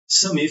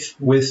SUMIF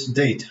with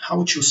date,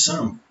 how to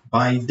sum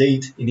by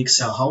date in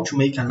Excel, how to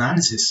make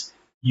analysis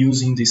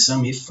using the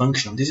SUMIF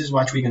function. This is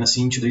what we're going to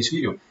see in today's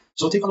video.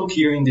 So take a look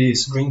here in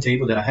this green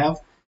table that I have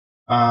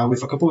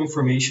with a couple of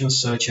information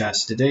such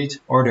as the date,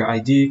 order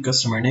ID,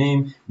 customer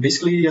name,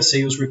 basically a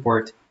sales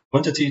report,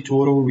 quantity,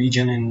 total,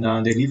 region,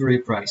 and delivery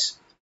price.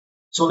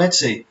 So let's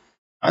say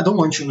I don't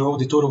want to know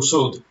the total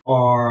sold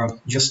or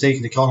just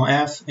take the column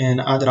F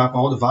and add up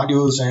all the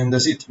values and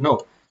that's it.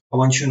 No, I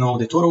want to know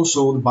the total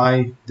sold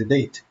by the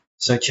date,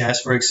 such as,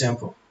 for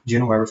example,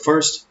 January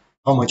 1st,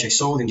 how much I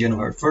sold in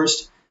January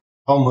 1st,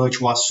 how much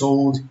was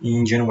sold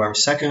in January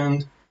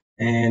 2nd,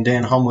 and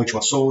then how much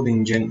was sold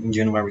in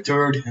January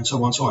 3rd, and so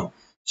on and so on.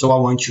 So I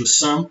want to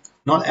sum,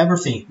 not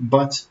everything,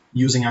 but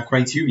using a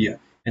criteria,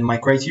 and my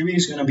criteria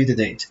is going to be the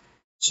date.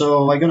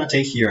 So I'm going to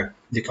take here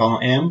the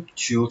column M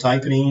to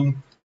type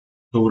in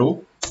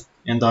total,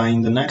 and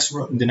in the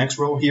next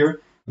row here,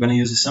 I'm going to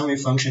use the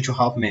SUMIF function to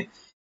help me.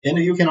 And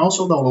you can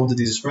also download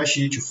this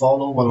spreadsheet to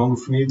follow along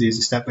with me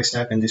this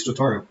step-by-step in this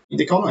tutorial. In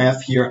the column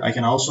F here, I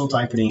can also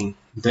type in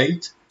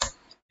date,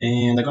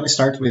 and I'm going to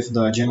start with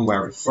the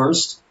January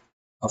 1st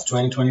of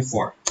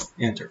 2024,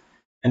 enter.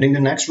 And in the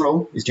next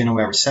row is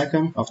January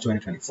 2nd of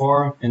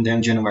 2024, and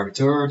then January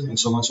 3rd, and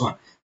so on and so on.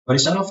 But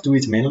instead of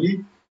doing it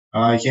manually,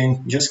 I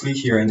can just click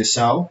here in the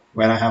cell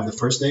where I have the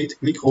first date,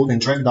 click, hold,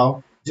 and drag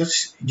down,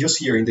 just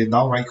here in the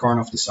down right corner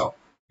of the cell.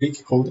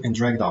 Click, hold, and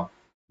drag down.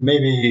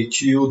 Maybe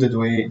to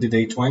the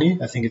day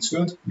 20, I think it's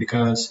good,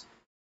 because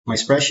my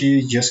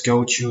spreadsheet just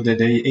go to the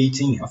day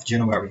 18 of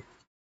January.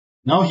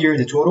 Now here,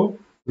 the total,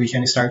 we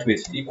can start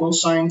with equal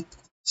sign,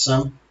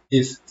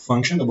 SUMIF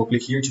function, double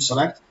click here to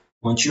select,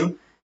 1, 2.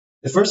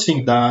 The first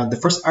thing, the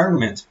first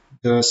argument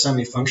the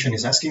SUMIF function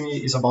is asking me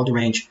is about the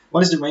range.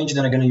 What is the range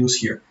that I'm going to use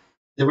here?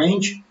 The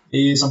range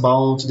is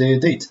about the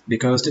date,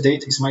 because the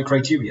date is my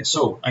criteria.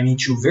 So I need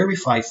to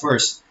verify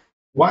first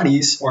what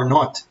is or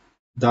not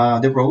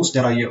the rows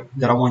that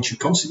I want to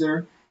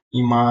consider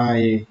in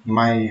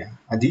my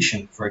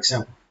addition, for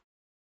example.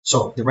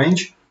 So the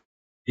range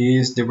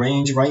is the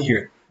range right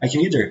here. I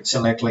can either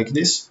select like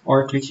this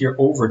or click here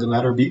over the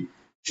letter B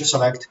to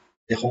select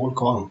the whole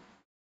column.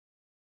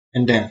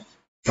 And then,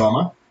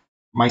 comma,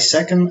 my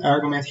second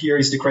argument here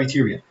is the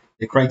criteria.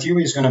 The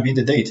criteria is going to be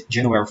the date,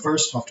 January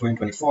 1st of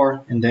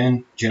 2024, and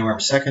then January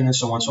 2nd, and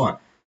so on and so on.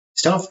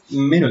 Instead of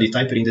manually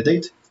typing in the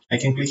date, I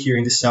can click here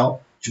in the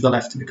cell to the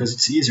left because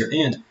it's easier.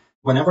 And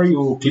whenever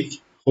you click,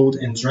 hold,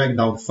 and drag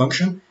down the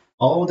function,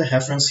 all the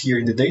reference here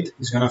in the date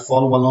is going to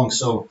follow along.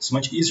 So it's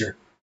much easier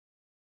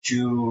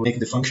to make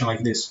the function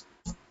like this.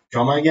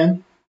 Comma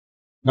again.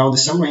 Now the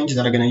sum range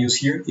that I'm going to use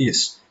here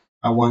is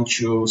I want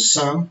to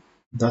sum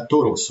the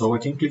total. So I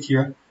can click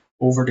here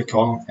over the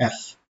column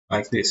F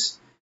like this.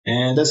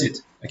 And that's it.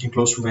 I can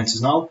close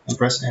parentheses now and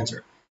press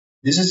enter.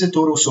 This is the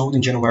total sold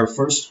in January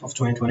 1st of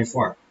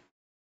 2024.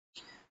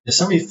 The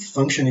SUMIF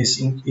function is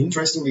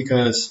interesting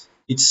because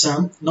it's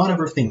sum, not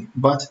everything,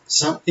 but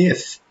sum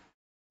if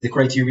the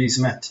criteria is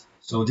met.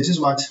 So this is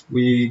what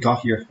we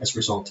got here as a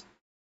result.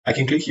 I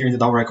can click here in the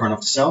down right corner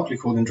of the cell,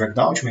 click, hold, and drag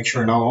down to make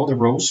sure now all the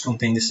rows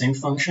contain the same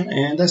function,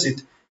 and that's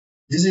it.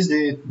 This is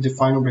the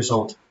final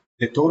result.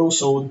 The total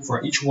sold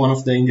for each one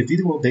of the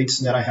individual dates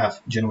that I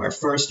have, January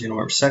 1st,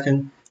 January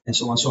 2nd, and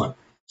so on and so on.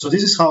 So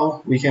this is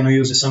how we can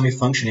use the SUMIF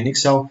function in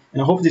Excel,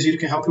 and I hope this video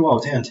can help you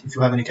out. And if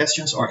you have any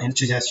questions or any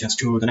suggestions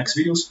to the next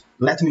videos,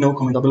 let me know,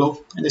 comment down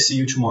below, and I see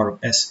you tomorrow.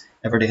 As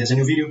every day has a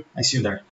new video, I see you there.